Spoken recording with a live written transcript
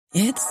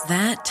It's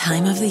that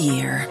time of the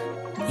year.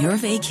 Your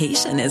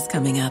vacation is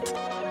coming up.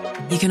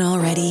 You can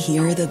already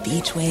hear the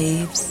beach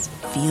waves,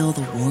 feel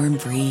the warm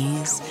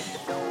breeze,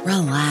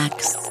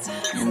 relax,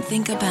 and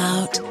think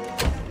about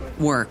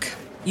work.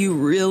 You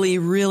really,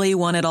 really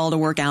want it all to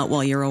work out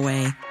while you're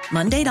away.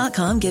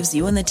 Monday.com gives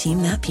you and the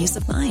team that peace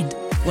of mind.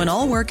 When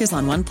all work is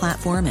on one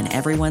platform and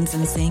everyone's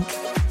in sync,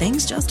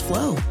 things just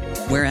flow.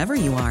 Wherever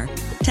you are,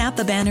 tap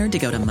the banner to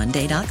go to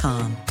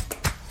Monday.com.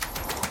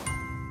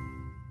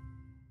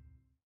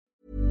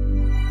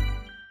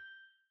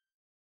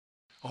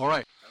 All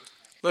right,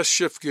 let's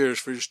shift gears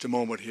for just a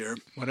moment here.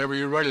 Whenever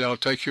you're ready, I'll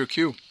take your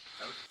cue.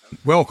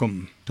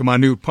 Welcome to my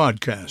new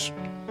podcast.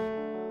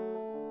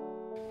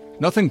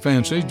 Nothing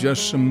fancy,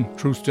 just some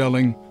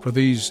truth-telling for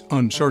these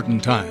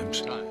uncertain times.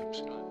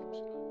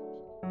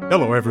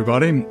 Hello,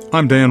 everybody.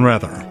 I'm Dan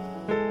Rather.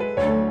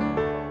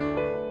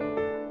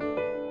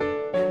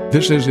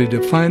 This is a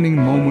defining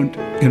moment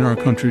in our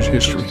country's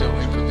history.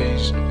 For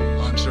these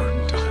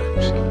uncertain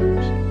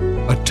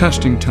times. A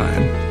testing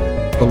time,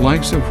 the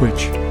likes of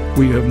which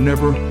we have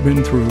never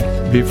been through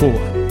before.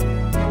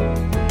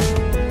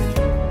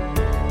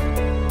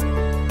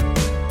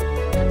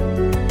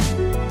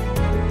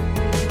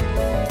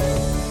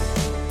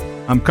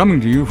 I'm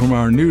coming to you from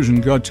our News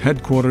and Guts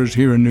headquarters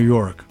here in New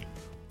York.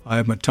 I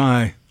have my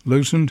tie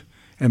loosened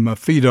and my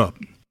feet up.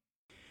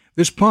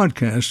 This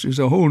podcast is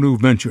a whole new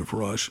venture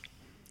for us.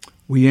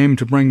 We aim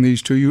to bring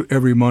these to you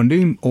every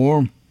Monday,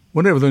 or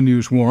whenever the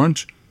news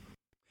warrants.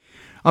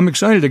 I'm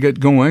excited to get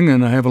going,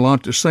 and I have a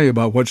lot to say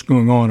about what's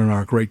going on in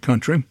our great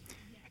country,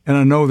 and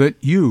I know that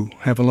you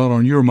have a lot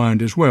on your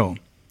mind as well.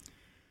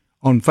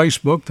 On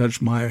Facebook,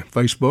 that's my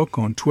Facebook,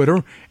 on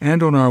Twitter,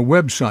 and on our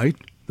website,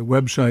 the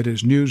website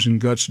is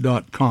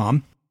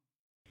newsandguts.com,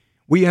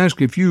 we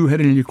ask if you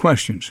had any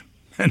questions.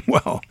 And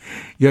well,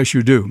 yes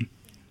you do.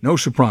 No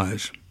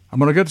surprise. I'm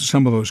going to get to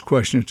some of those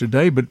questions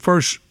today, but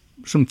first,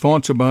 some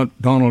thoughts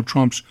about Donald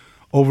Trump's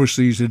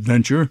overseas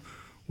adventure,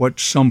 what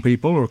some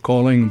people are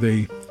calling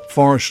the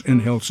farce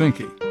in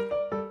Helsinki.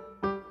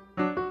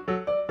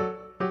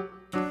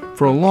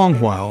 For a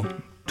long while,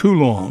 too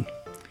long,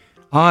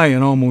 I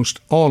and almost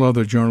all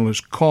other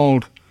journalists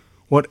called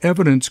what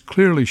evidence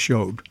clearly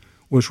showed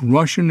was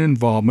Russian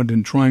involvement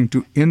in trying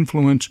to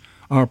influence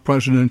our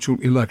presidential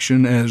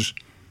election as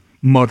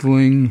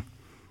muddling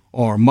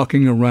or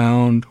mucking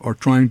around or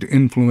trying to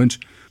influence.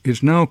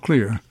 It's now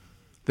clear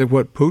that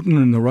what Putin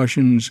and the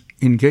Russians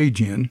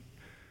engage in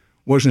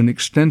was an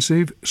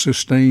extensive,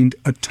 sustained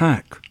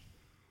attack,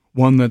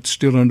 one that's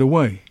still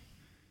underway.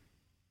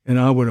 And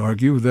I would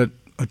argue that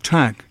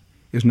attack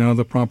is now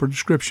the proper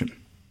description.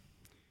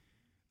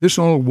 This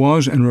all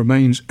was and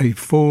remains a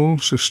full,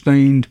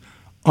 sustained,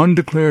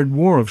 undeclared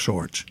war of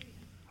sorts,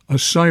 a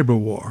cyber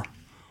war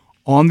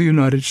on the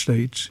United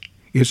States,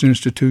 its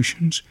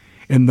institutions,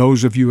 and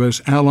those of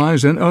U.S.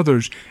 allies and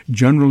others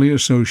generally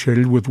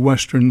associated with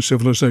Western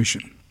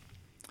civilization.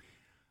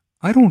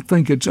 I don't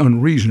think it's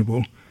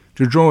unreasonable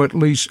to draw at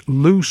least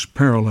loose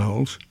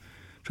parallels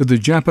to the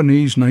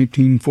Japanese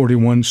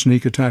 1941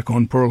 sneak attack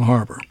on Pearl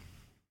Harbor.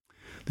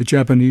 The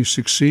Japanese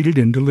succeeded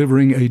in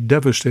delivering a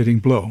devastating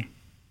blow.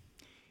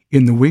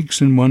 In the weeks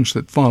and months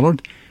that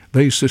followed,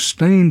 they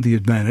sustained the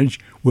advantage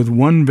with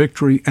one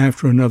victory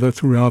after another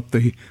throughout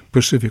the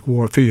Pacific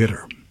War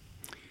theater.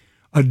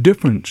 A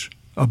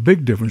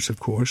big difference, of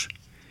course,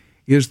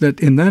 is that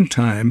in that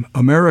time,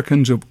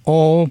 Americans of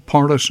all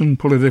partisan,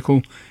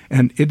 political,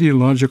 and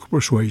ideological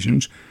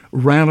persuasions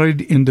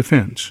rallied in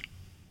defense,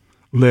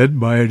 led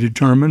by a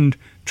determined,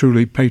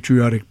 truly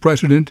patriotic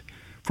president,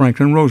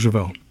 Franklin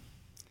Roosevelt.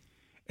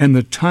 And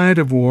the tide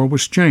of war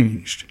was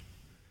changed.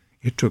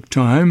 It took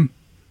time,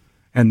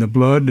 and the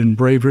blood and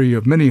bravery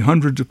of many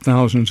hundreds of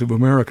thousands of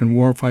American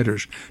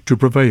warfighters to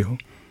prevail.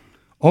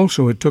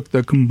 Also, it took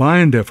the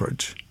combined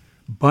efforts,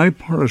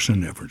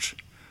 bipartisan efforts,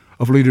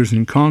 of leaders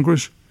in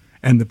Congress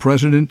and the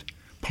President,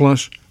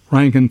 plus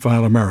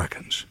rank-and-file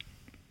Americans.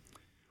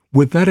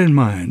 With that in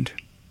mind,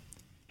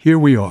 here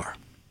we are.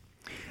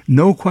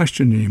 No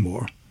question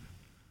anymore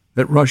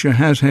that Russia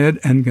has had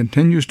and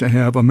continues to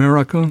have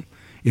America,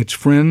 its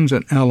friends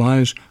and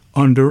allies,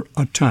 under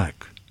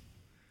attack.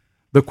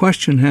 The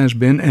question has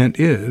been and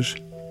is,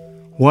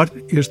 what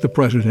is the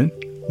President,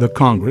 the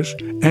Congress,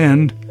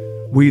 and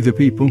we the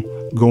people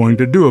going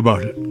to do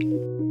about it?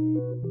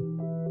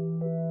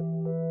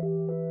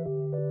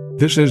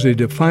 This is a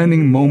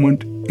defining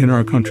moment in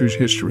our country's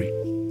history,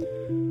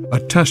 a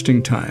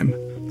testing time,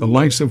 the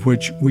likes of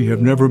which we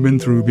have never been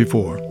through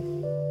before.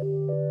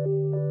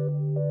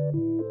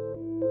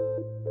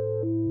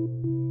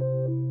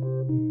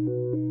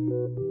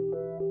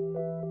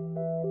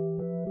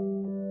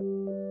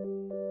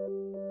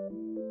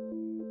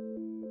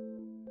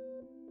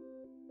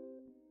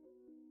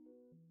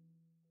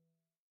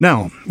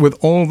 Now, with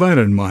all that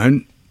in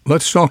mind,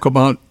 let's talk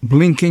about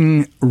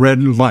blinking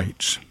red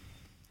lights.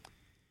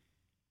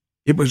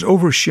 It was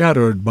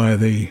overshadowed by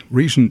the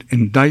recent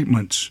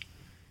indictments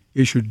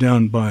issued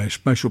down by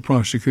Special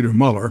Prosecutor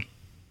Mueller,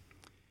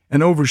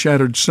 and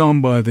overshadowed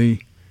some by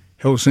the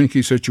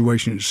Helsinki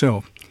situation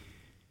itself.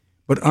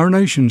 But our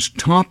nation's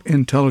top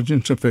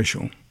intelligence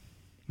official,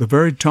 the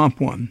very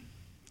top one,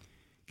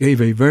 gave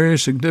a very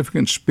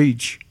significant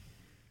speech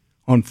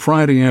on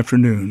Friday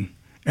afternoon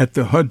at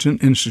the Hudson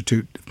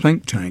Institute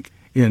think tank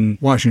in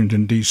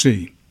Washington,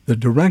 D.C. The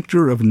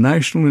Director of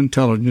National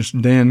Intelligence,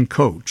 Dan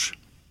Coats.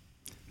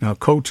 Now,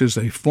 Coats is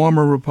a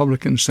former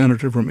Republican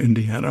senator from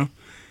Indiana,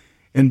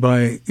 and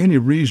by any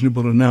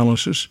reasonable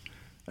analysis,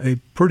 a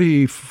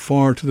pretty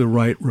far to the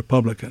right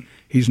Republican.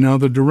 He's now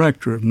the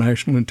Director of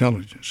National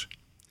Intelligence.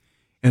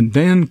 And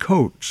Dan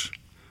Coats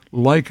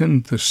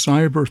likened the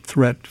cyber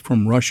threat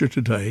from Russia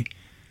today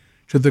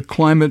to the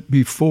climate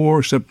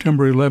before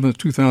September 11,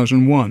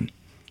 2001,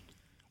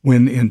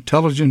 when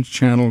intelligence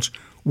channels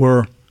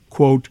were,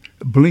 quote,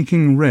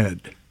 blinking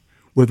red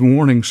with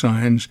warning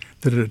signs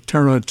that a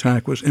terror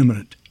attack was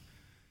imminent.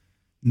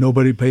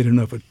 Nobody paid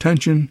enough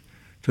attention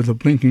to the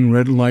blinking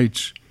red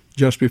lights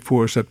just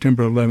before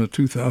September 11,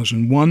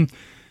 2001,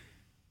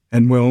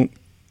 and, well,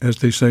 as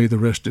they say, the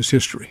rest is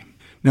history.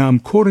 Now,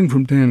 I'm quoting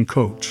from Dan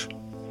Coats.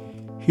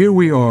 Here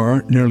we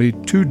are nearly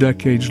 2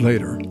 decades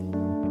later,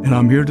 and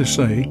I'm here to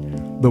say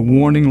the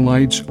warning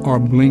lights are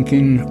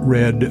blinking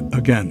red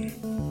again.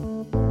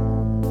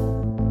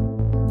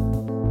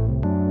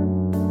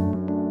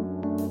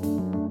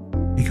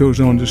 He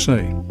goes on to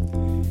say,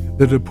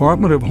 the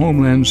Department of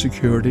Homeland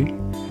Security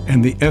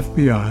and the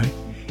FBI,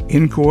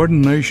 in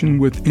coordination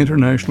with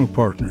international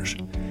partners,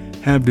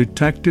 have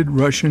detected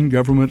Russian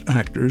government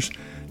actors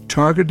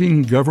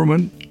targeting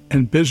government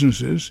and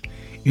businesses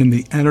in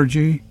the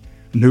energy,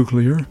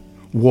 nuclear,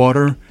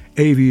 water,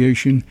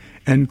 aviation,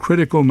 and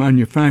critical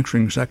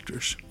manufacturing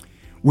sectors.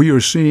 We are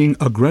seeing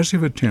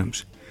aggressive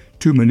attempts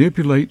to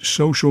manipulate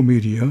social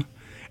media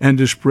and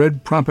to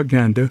spread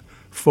propaganda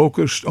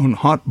focused on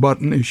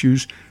hot-button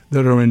issues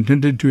that are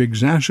intended to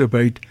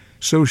exacerbate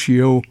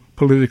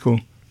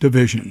socio-political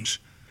divisions.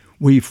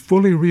 We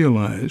fully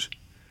realize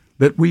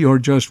that we are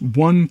just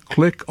one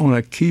click on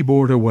a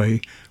keyboard away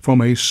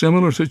from a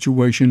similar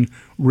situation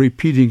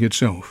repeating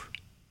itself.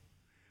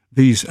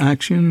 These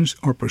actions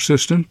are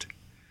persistent,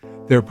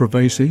 they're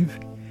pervasive,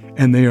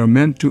 and they are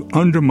meant to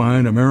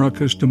undermine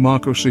America's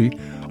democracy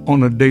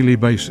on a daily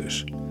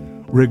basis,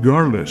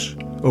 regardless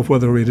of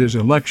whether it is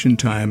election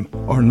time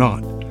or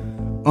not.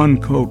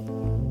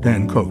 Unquote,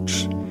 Dan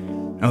Coats.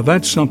 Now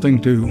that's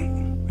something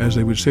to, as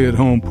they would say at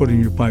home, put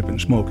in your pipe and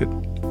smoke it,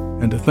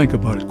 and to think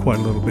about it quite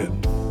a little bit.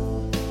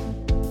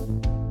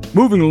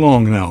 Moving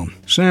along now,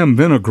 Sam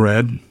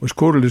Vinograd was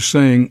quoted as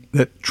saying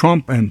that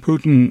Trump and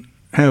Putin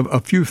have a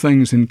few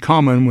things in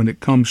common when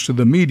it comes to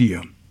the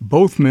media.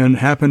 Both men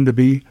happen to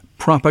be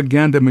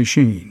propaganda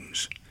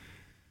machines.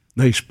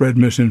 They spread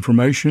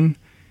misinformation,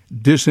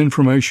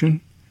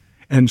 disinformation,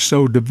 and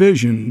sow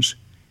divisions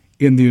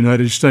in the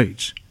United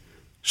States.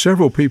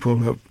 Several people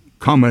have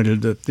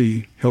commented that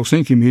the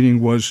Helsinki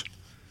meeting was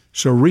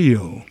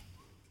surreal,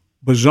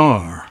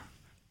 bizarre.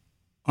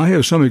 I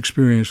have some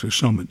experience with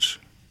summits.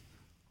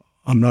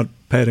 I'm not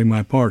padding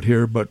my part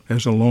here, but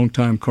as a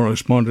longtime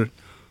correspondent,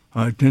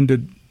 I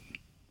attended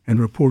and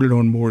reported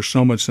on more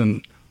summits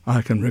than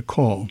I can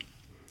recall.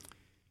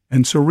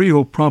 And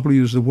surreal probably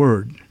is the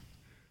word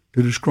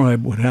to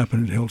describe what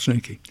happened at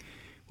Helsinki.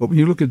 But when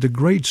you look at the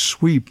great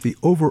sweep, the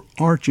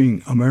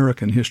overarching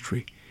American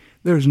history,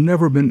 there's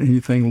never been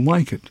anything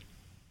like it.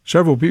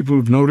 Several people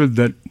have noted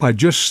that by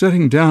just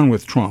sitting down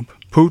with Trump,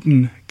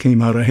 Putin came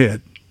out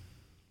ahead,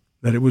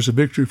 that it was a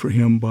victory for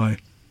him by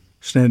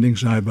standing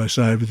side by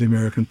side with the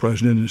American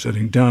president and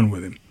sitting down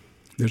with him.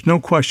 There's no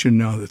question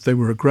now that they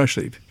were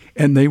aggressive,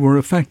 and they were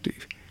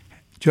effective.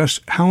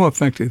 Just how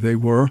effective they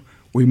were,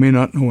 we may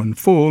not know in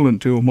full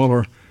until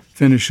Mueller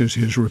finishes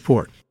his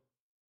report.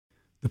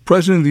 The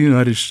President of the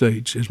United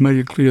States has made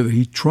it clear that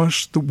he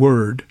trusts the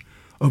word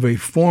of a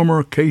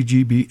former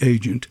KGB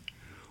agent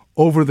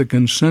over the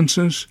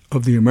consensus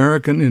of the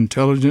American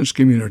intelligence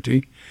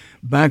community,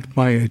 backed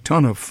by a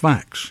ton of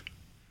facts.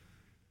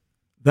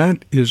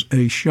 That is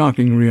a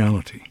shocking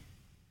reality.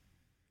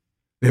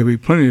 There will be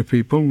plenty of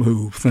people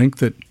who think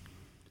that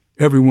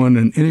everyone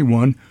and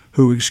anyone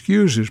who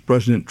excuses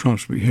President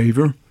Trump's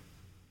behavior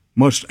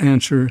must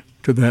answer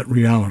to that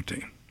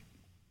reality.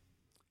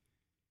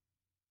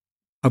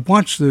 I've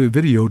watched the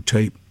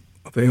videotape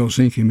of the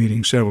Helsinki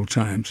meeting several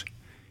times,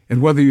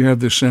 and whether you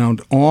have the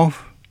sound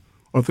off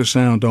or the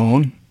sound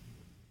on,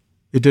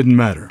 it didn't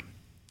matter.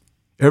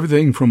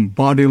 Everything from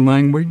body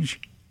language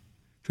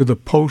to the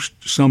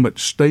post-summit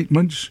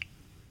statements,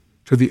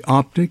 to the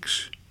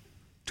optics,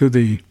 to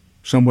the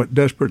somewhat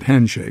desperate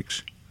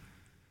handshakes.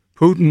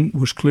 Putin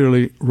was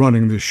clearly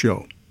running this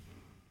show.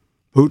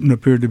 Putin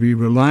appeared to be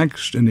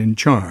relaxed and in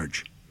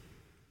charge.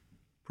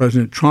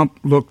 President Trump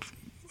looked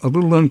a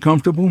little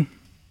uncomfortable.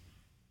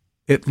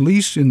 At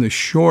least in the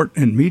short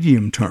and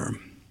medium term,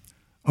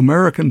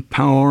 American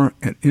power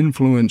and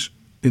influence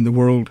in the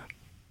world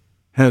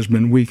has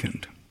been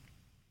weakened.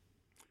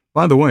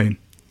 By the way,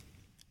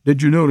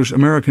 did you notice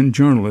American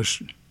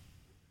journalists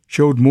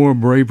showed more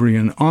bravery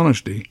and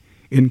honesty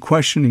in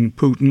questioning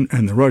Putin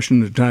and the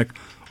Russian attack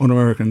on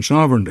American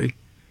sovereignty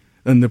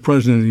than the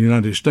President of the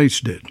United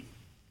States did?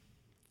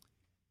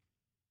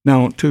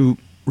 Now, to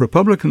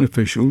Republican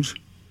officials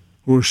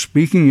who are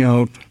speaking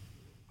out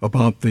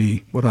about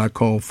the, what I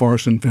call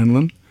farce in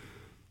Finland,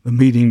 the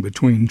meeting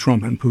between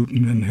Trump and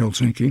Putin in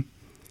Helsinki,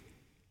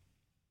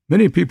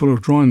 many people are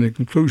drawing the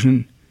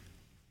conclusion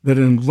that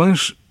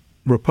unless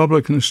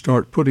Republicans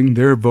start putting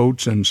their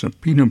votes and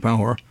subpoena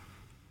power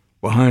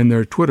behind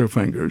their Twitter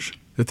fingers,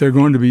 that they're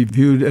going to be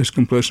viewed as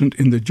complicit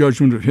in the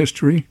judgment of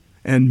history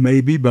and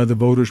maybe by the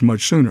voters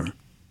much sooner.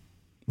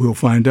 We'll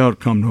find out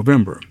come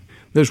November.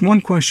 There's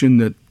one question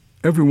that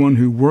everyone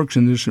who works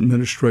in this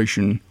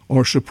administration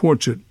or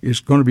supports it is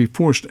going to be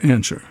forced to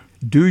answer.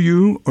 Do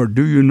you or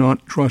do you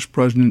not trust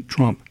President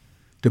Trump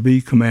to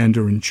be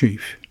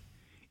commander-in-chief?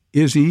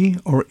 Is he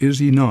or is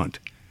he not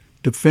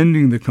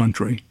defending the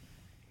country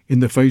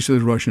in the face of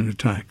the Russian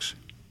attacks?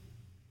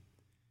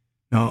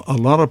 Now, a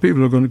lot of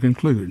people are going to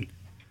conclude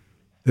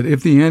that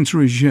if the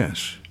answer is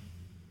yes,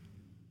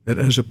 that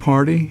as a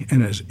party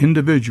and as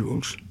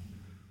individuals,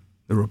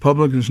 the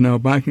Republicans now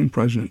backing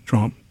President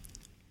Trump,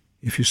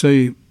 if you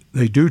say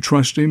they do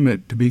trust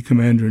him to be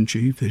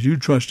commander-in-chief, they do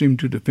trust him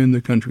to defend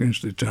the country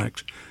against the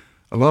attacks,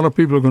 a lot of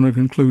people are going to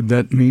conclude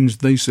that means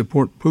they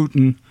support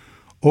Putin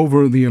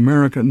over the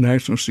American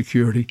national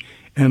security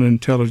and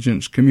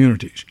intelligence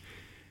communities.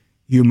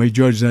 You may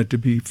judge that to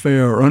be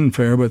fair or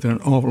unfair, but there are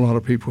an awful lot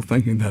of people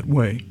thinking that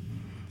way.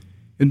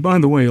 And by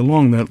the way,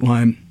 along that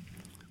line,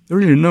 there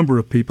are a number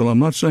of people, I'm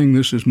not saying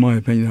this is my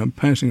opinion, I'm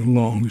passing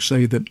along, who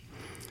say that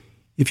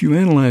if you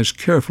analyze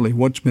carefully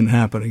what's been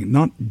happening,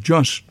 not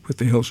just with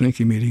the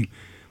Helsinki meeting,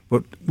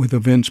 but with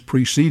events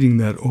preceding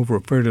that over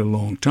a fairly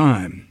long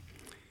time,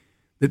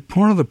 that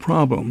part of the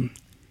problem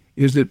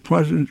is that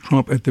President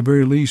Trump, at the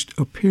very least,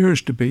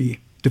 appears to be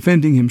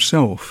defending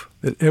himself,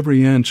 that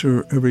every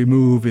answer, every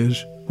move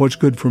is what's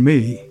good for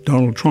me,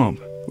 Donald Trump,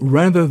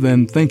 rather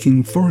than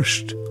thinking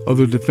first of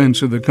the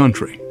defense of the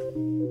country.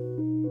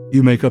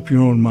 You make up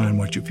your own mind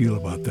what you feel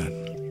about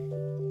that.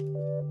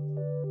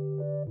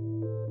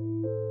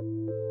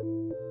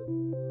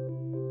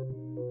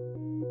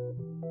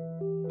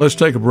 Let's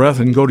take a breath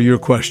and go to your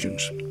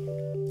questions.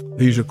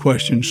 These are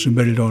questions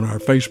submitted on our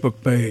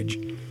Facebook page,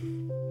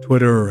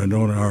 Twitter, and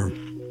on our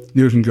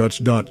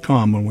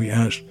newsandguts.com when we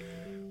ask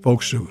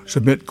folks to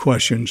submit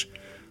questions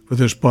for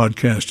this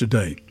podcast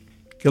today.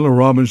 Killer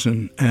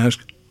Robinson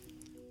asked,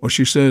 well,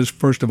 she says,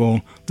 first of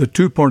all, the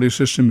two-party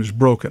system is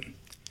broken.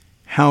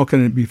 How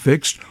can it be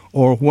fixed,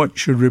 or what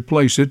should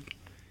replace it,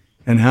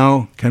 and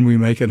how can we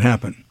make it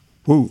happen?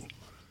 Woo,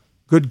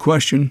 good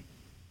question.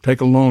 Take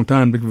a long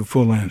time to give a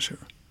full answer.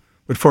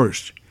 But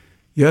first,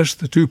 yes,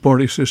 the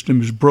two-party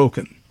system is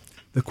broken.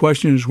 The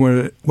question is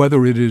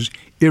whether it is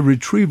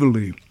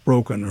irretrievably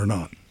broken or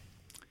not.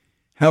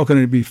 How can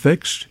it be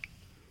fixed?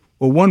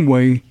 Well, one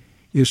way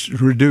is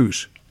to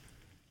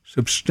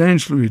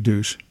substantially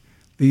reduce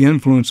the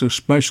influence of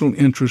special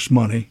interest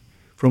money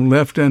from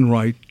left and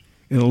right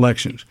in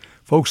elections.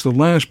 Folks, the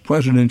last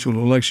presidential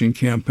election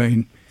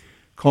campaign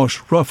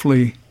cost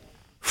roughly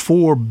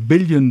 $4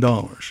 billion.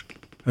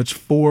 That's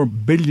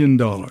 $4 billion.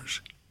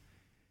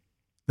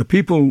 The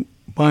people,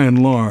 by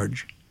and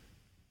large,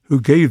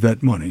 who gave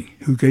that money,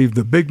 who gave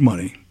the big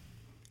money,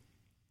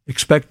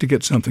 expect to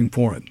get something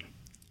for it.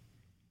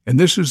 And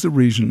this is the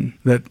reason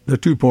that the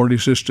two-party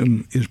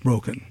system is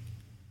broken.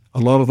 A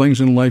lot of things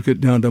in life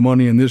get down to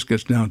money, and this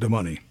gets down to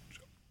money.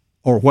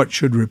 Or what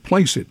should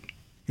replace it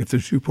if the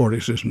two-party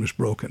system is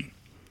broken.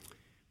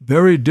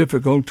 Very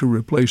difficult to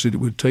replace it. It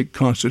would take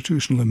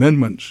constitutional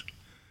amendments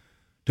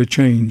to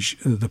change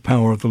the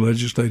power of the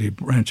legislative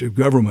branch of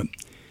government,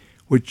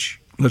 which,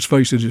 let's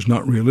face it, is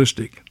not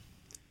realistic.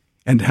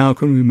 And how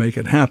can we make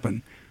it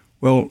happen?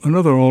 Well,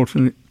 another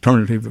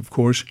alternative, of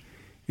course,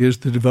 is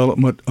the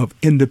development of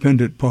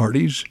independent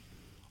parties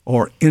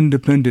or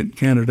independent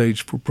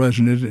candidates for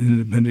president and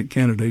independent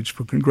candidates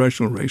for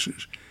congressional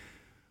races.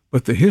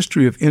 But the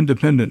history of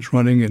independents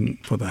running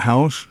for the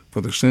House, for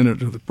the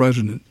Senate, or the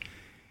president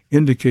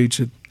indicates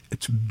that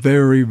it's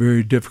very,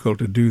 very difficult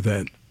to do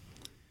that.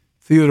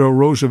 Theodore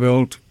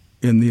Roosevelt,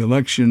 in the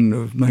election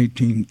of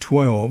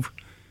 1912,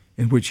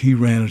 in which he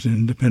ran as an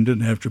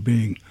independent after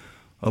being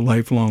a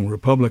lifelong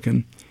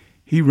Republican,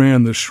 he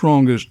ran the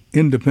strongest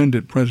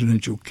independent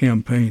presidential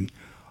campaign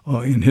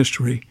in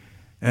history,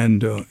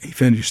 and he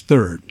finished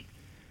third.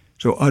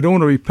 So I don't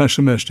want to be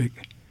pessimistic,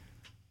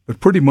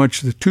 but pretty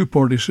much the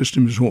two-party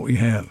system is what we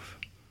have.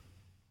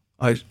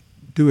 I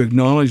do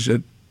acknowledge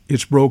that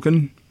it's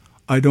broken.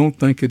 I don't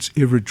think it's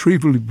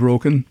irretrievably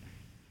broken,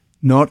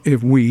 not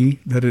if we,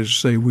 that is to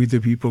say we the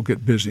people,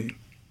 get busy.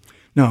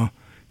 Now,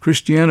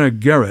 Christiana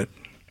Garrett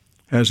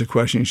has a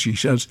question. She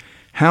says,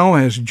 how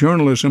has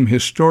journalism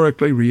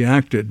historically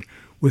reacted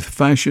with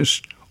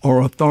fascist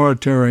or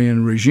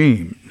authoritarian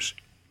regimes?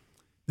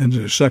 And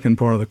the second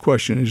part of the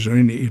question, is there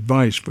any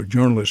advice for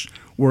journalists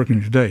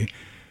working today?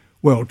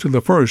 Well, to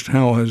the first,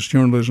 how has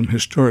journalism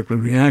historically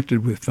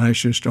reacted with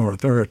fascist or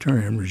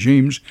authoritarian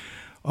regimes?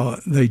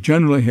 They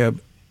generally have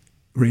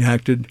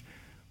reacted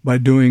by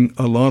doing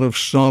a lot of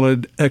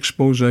solid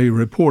expose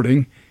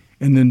reporting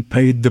and then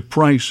paid the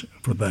price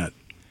for that.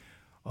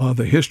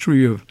 The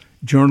history of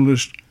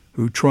journalists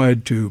who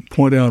tried to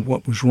point out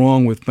what was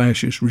wrong with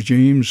fascist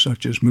regimes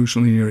such as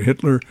Mussolini or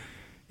Hitler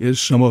is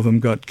some of them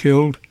got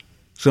killed,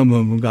 some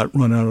of them got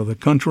run out of the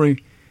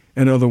country,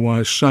 and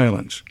otherwise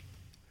silenced.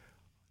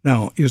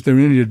 Now, is there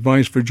any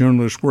advice for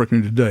journalists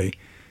working today?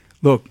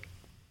 Look,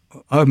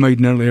 I've made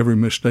nearly every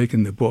mistake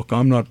in the book.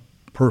 I'm not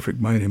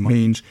perfect by any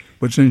means,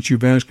 but since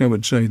you've asked, I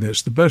would say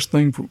this. The best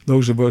thing for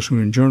those of us who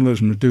are in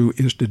journalism to do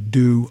is to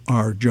do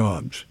our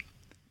jobs,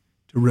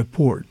 to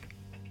report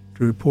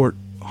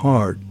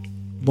hard,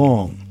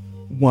 long,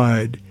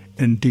 wide,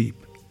 and deep.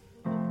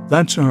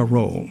 That's our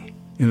role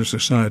in a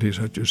society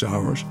such as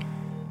ours.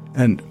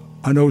 And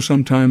I know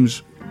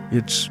sometimes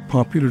it's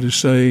popular to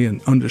say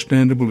and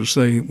understandable to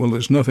say, well,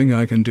 there's nothing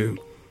I can do.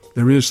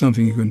 There is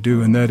something you can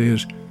do, and that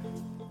is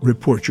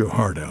report your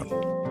heart out.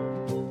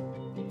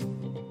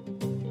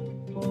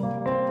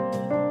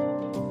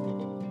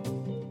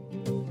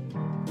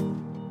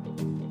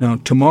 Now,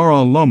 Tamara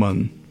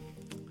Lohman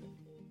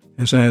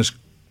has asked,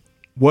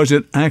 was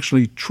it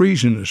actually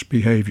treasonous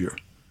behavior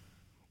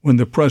when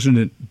the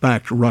president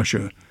backed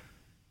Russia?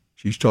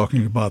 She's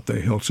talking about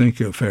the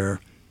Helsinki affair.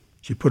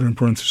 She put in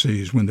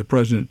parentheses, when the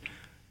president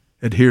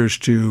adheres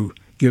to,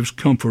 gives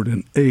comfort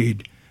and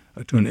aid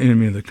to an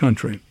enemy of the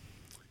country.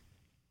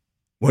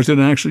 Was it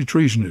actually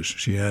treasonous,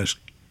 she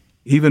asked,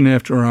 even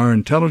after our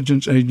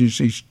intelligence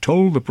agencies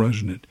told the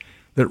president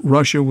that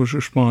Russia was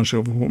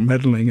responsible for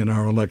meddling in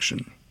our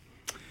election?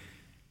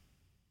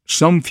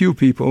 Some few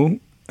people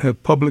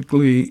have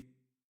publicly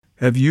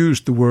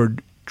used the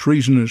word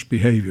treasonous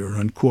behavior,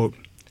 unquote,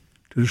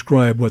 to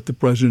describe what the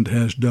president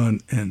has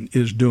done and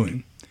is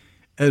doing.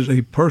 As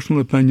a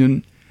personal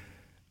opinion,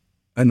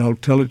 and I'll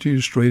tell it to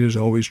you straight as I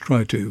always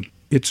try to,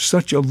 it's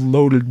such a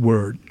loaded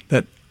word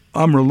that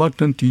I'm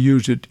reluctant to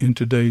use it in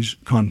today's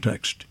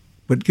context.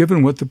 But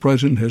given what the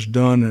president has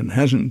done and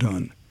hasn't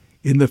done,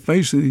 in the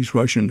face of these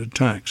Russian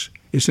attacks,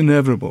 it's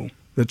inevitable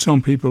that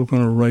some people are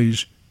going to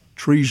raise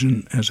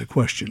treason as a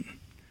question.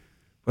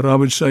 But I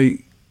would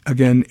say,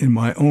 again, in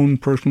my own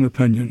personal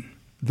opinion,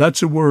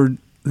 that's a word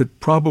that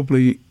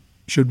probably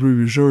should be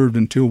reserved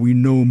until we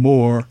know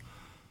more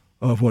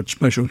of what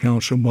Special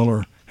Counsel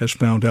Mueller has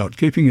found out,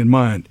 keeping in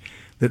mind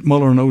that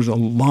Mueller knows a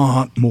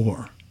lot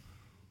more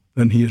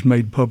than he has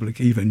made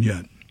public even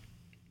yet.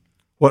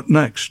 What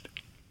next?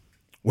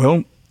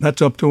 Well,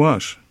 that's up to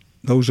us,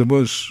 those of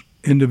us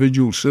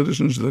individual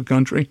citizens of the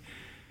country,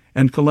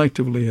 and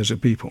collectively as a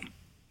people.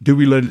 Do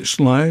we let it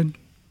slide,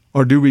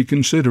 or do we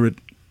consider it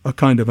a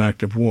kind of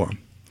act of war?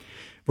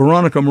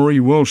 Veronica Marie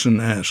Wilson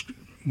asked,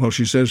 well,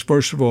 she says,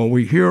 first of all,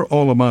 we hear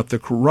all about the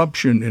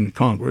corruption in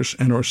Congress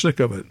and are sick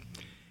of it.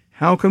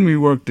 How can we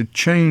work to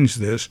change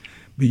this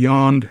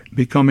beyond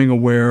becoming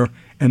aware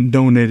and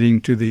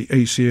donating to the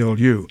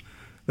ACLU?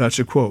 That's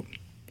a quote.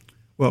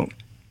 Well,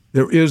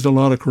 there is a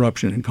lot of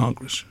corruption in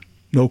Congress.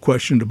 No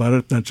question about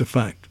it. That's a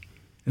fact.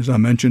 As I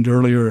mentioned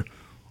earlier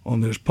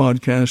on this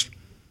podcast,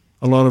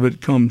 a lot of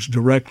it comes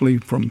directly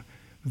from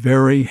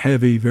very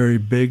heavy, very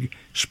big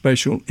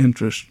special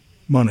interest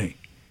money.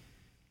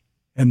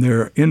 And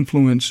their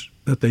influence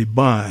that they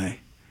buy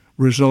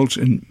results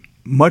in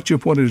much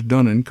of what is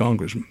done in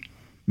Congress.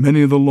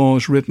 Many of the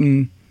laws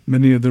written,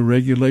 many of the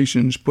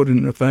regulations put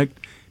in effect,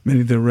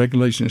 many of the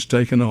regulations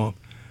taken off.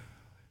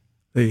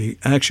 The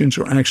actions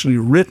are actually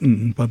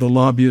written by the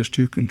lobbyists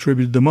who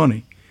contributed the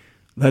money.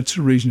 That's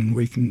the reason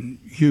we can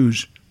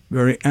use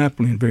very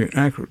aptly and very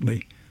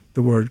accurately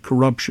the word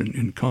corruption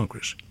in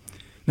Congress.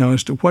 Now,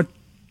 as to what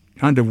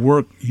kind of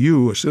work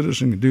you, a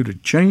citizen, can do to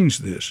change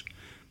this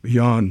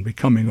beyond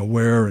becoming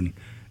aware and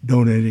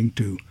donating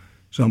to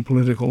some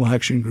political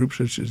action group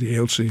such as the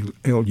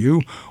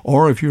ACLU,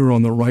 or if you're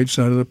on the right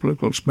side of the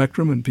political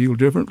spectrum and feel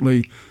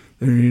differently,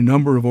 there are a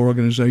number of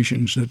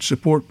organizations that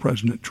support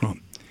President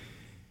Trump.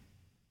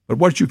 But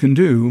what you can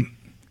do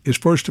is,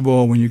 first of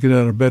all, when you get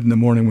out of bed in the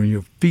morning, when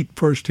your feet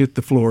first hit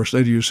the floor,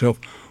 say to yourself,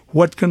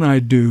 what can I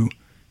do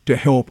to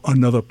help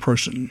another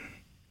person?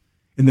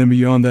 And then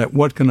beyond that,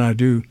 what can I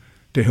do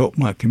to help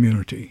my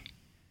community?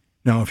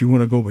 Now, if you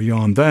want to go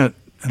beyond that,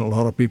 and a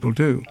lot of people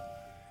do,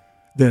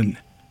 then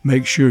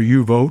make sure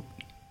you vote,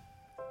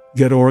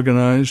 get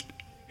organized,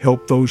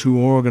 help those who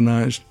are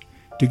organized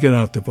to get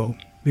out to vote.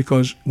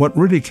 Because what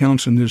really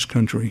counts in this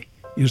country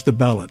is the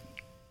ballot.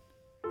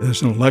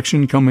 There's an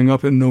election coming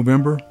up in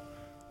November.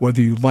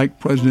 Whether you like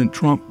President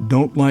Trump,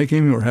 don't like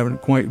him, or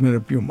haven't quite made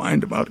up your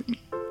mind about him,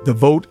 the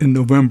vote in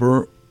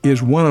November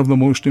is one of the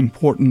most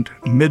important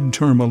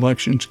midterm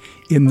elections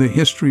in the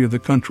history of the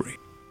country.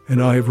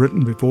 And I have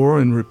written before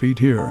and repeat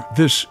here,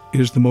 this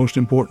is the most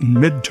important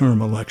midterm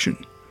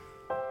election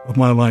of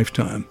my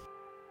lifetime.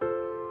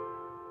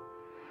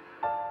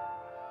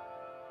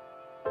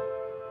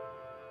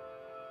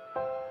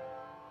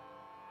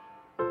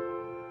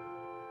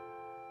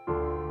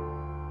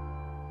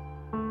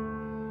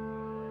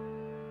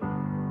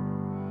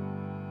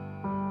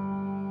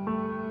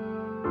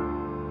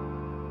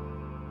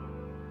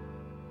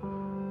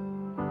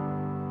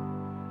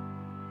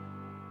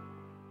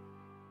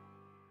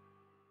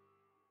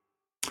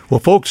 Well,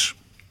 folks,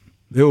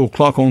 the old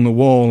clock on the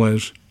wall,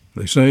 as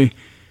they say,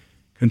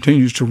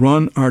 continues to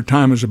run. Our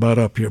time is about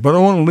up here, but I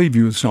want to leave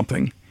you with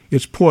something.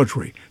 It's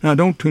poetry. Now,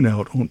 don't tune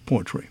out on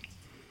poetry.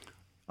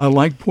 I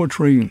like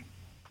poetry.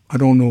 I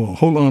don't know a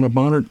whole lot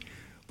about it,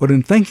 but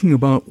in thinking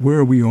about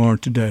where we are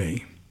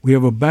today, we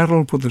have a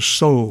battle for the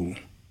soul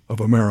of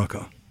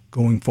America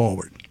going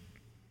forward.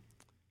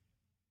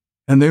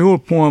 And the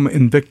old poem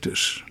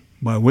Invictus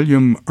by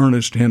William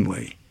Ernest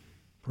Henley,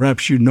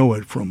 perhaps you know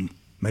it from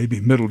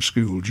maybe middle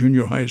school,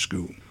 junior high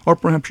school, or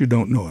perhaps you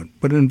don't know it,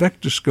 but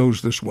Invictus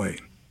goes this way.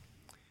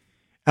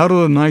 Out of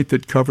the night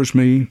that covers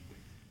me,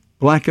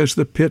 black as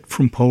the pit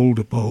from pole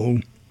to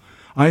pole,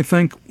 I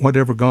thank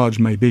whatever gods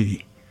may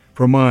be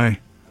for my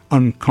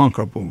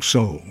unconquerable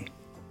soul.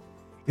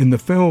 In the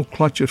fell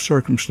clutch of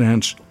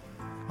circumstance,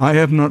 I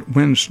have not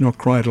winced nor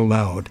cried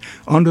aloud.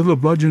 Under the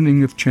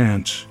bludgeoning of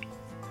chance,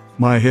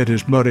 my head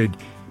is bloodied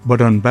but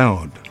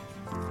unbowed.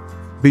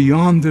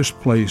 Beyond this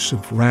place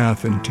of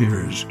wrath and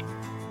tears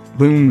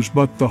looms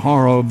but the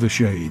horror of the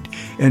shade,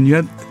 and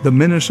yet the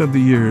menace of the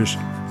years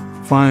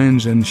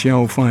finds and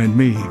shall find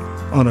me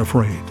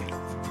unafraid.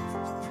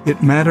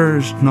 It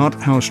matters not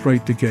how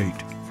straight the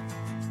gate,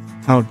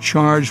 how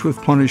charged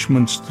with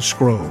punishments the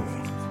scroll.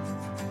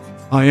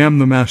 I am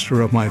the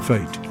master of my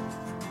fate.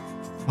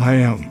 I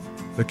am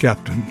the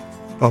captain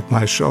of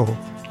my soul.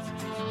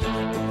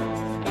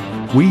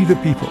 We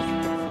the people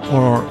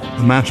are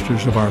the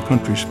masters of our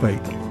country's fate.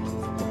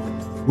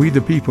 We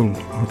the people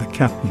are the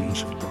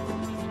captains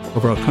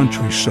of our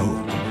country's soul.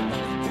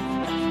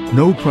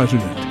 No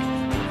president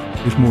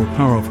is more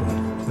powerful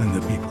than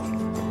the people.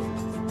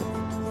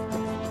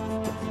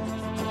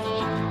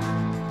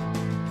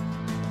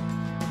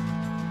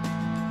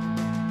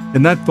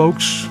 And that,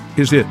 folks,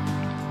 is it.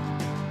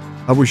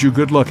 I wish you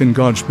good luck and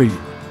Godspeed.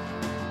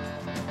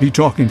 Be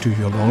talking to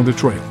you along the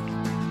trail.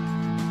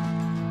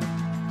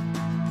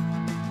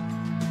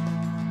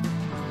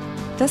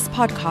 This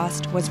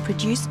podcast was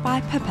produced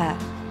by Pippa.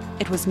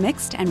 It was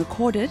mixed and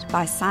recorded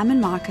by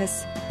Simon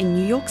Marcus in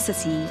New York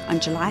City on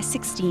July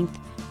 16th,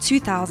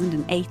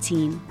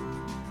 2018.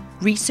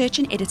 Research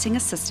and editing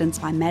assistance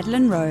by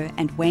Madeline Rowe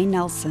and Wayne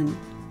Nelson.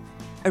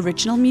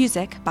 Original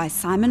music by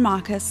Simon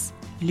Marcus,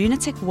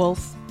 Lunatic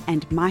Wolf,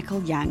 and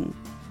Michael Young.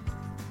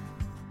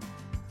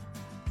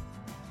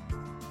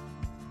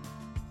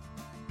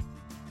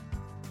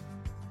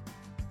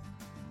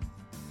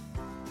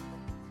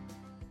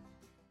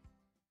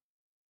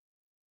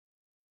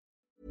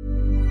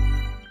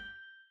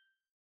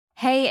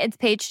 Hey, it's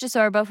Paige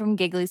DeSorbo from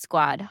Giggly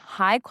Squad.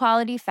 High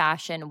quality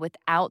fashion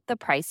without the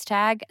price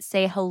tag.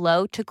 Say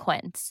hello to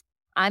Quince.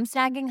 I'm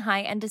snagging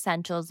high-end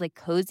essentials like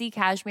cozy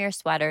cashmere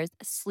sweaters,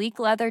 sleek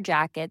leather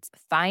jackets,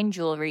 fine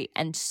jewelry,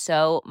 and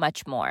so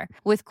much more.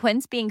 With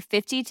Quince being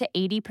 50 to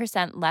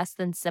 80% less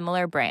than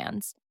similar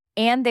brands.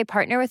 And they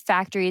partner with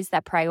factories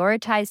that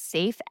prioritize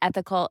safe,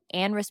 ethical,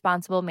 and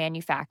responsible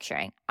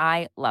manufacturing.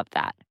 I love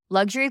that.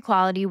 Luxury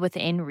quality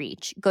within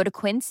reach. Go to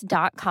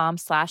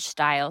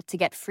quince.com/style to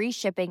get free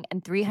shipping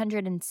and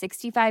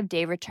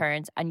 365-day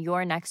returns on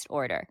your next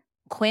order.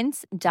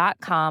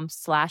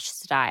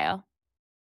 Quince.com/style.